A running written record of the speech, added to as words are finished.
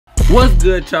What's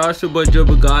good, y'all? It's your boy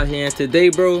Dribble God here, and today,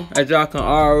 bro, as y'all can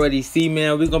already see,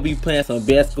 man, we're gonna be playing some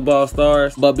basketball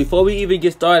stars. But before we even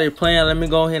get started playing, let me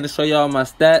go ahead and show y'all my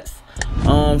stats.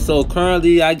 So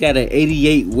currently I got an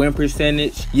 88 win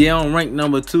percentage. Yeah, I'm ranked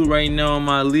number 2 right now in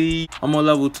my league. I'm on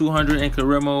level 200 in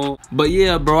career mode. But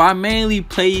yeah, bro, I mainly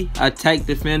play attack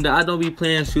defender. I don't be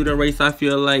playing shooting race. I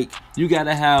feel like you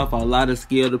gotta have a lot of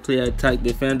skill to play attack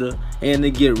defender and to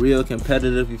get real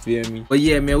competitive, you feel me? But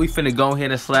yeah, man, we finna go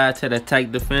ahead and slide to the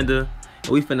attack defender.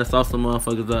 We finna sauce some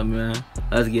motherfuckers up, man.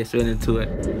 Let's get straight into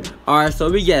it. Alright, so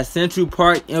we got Central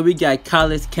Park and we got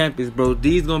College Campus, bro.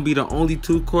 These gonna be the only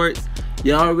 2 courts.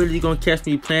 Y'all really gonna catch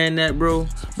me playing that, bro.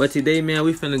 But today, man,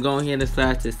 we finna go ahead and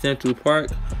slide to Central Park.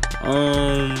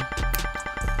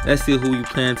 Let's see who we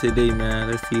playing today, man.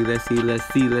 Let's see.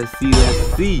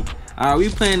 Alright, we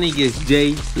playing against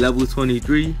Jay, level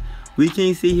 23. We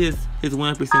can't see his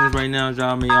win percentage right now,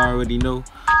 y'all may already know.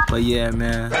 But yeah,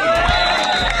 man.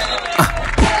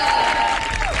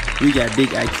 We got big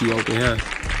IQ over here.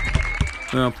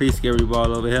 We don't play scary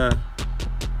ball over here.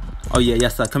 Oh yeah,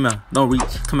 yes sir. Come here. Don't reach.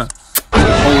 Come here.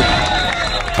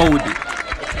 Hold it.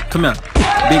 Come here.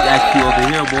 Big IQ over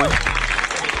here, boy.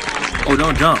 Oh,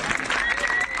 don't jump.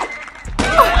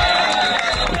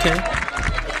 Okay.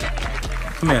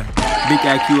 Come here. Big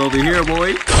IQ over here,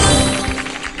 boy.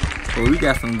 Oh, we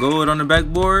got some gold on the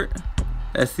backboard.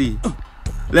 Let's see.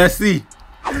 Let's see.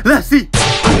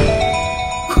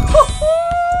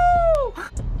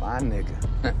 My nigga.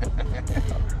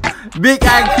 Big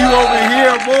IQ over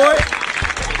here, boy.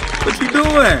 What you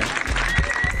doing?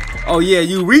 Oh yeah,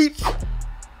 you reach?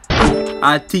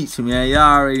 I teach, man. Y'all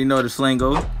already know the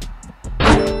slango.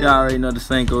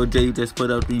 Jay just put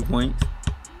up 3 points.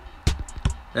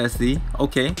 Let's see.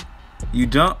 Okay. You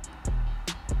jump.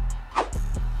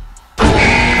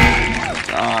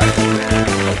 God, man.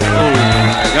 Oh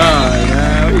my God,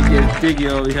 man. We get biggie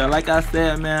over here. Like I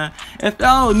said, man, if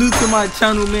y'all new to my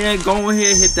channel, man, go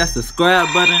ahead, hit that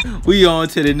subscribe button. We on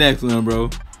to the next one, bro.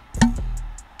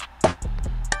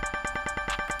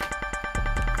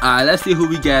 Alright, let's see who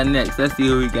we got next.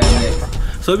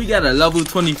 So we got a level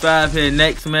 25 here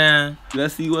next, man.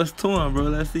 Let's see what's to him, bro.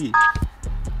 Let's see.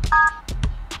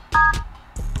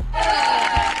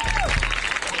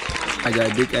 I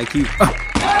got a big IQ. Come on.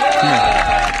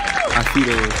 I see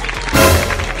those.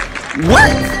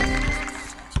 What?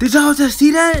 Did y'all just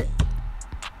see that?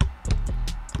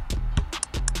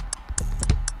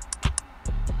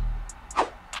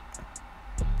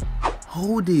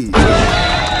 Hold it.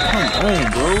 Come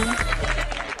on, bro.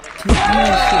 Keep doing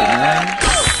that shit,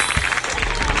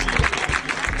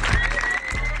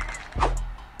 man.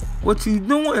 What you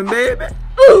doing, baby?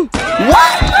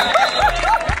 What?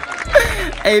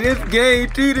 Hey, this game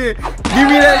cheated. Give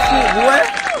me that shit, boy.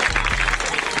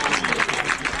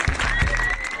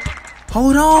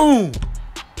 Hold on.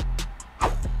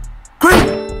 Great.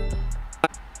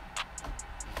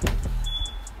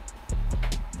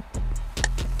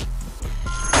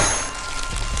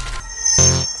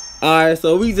 Alright,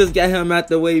 so we just got him out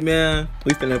the way, man.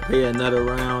 We finna play another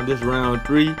round. This round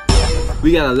 3.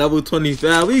 We got a level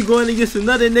 25. We going against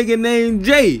another nigga named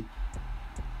Jay.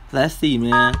 Let's see,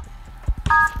 man.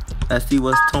 Let's see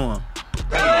what's to him.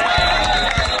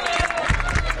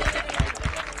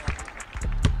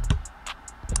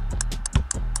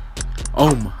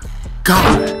 Oh my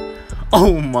God.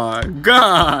 Oh my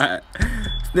God.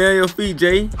 Stay on your feet,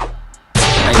 Jay.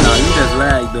 Hey, no, you just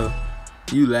lagged though.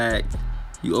 You lagged.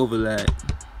 You over lagged.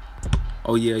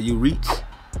 Oh yeah, you reach.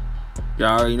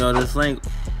 Y'all already know this thing.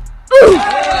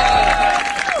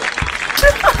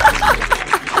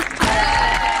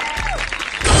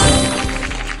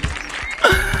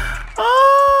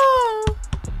 Oh.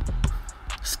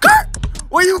 Skirt!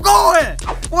 Where you going?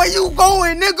 Where you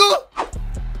going, nigga?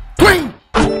 Green!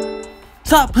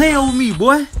 Stop playing with me,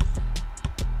 boy.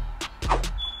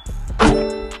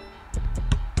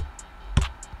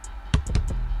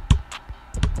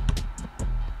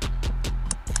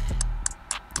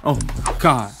 Oh my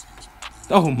God.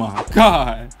 Oh my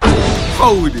God.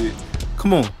 Hold it.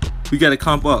 Come on. We gotta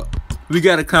comp up.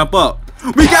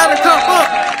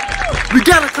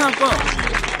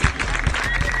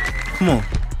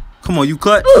 Come on, you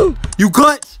cut. You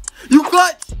clutch.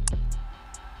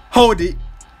 Hold it.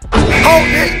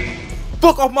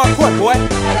 Fuck off my court, boy.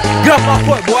 Get off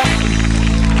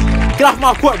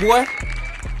my court, boy.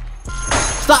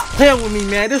 Stop playing with me,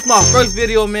 man. This is my first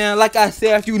video, man. Like I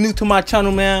said, if you new to my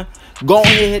channel, man, go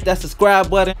ahead and hit that subscribe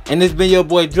button. And this been your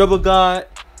boy Dribble God.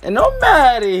 And I'm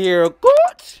out of here,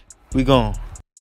 coach. We gone.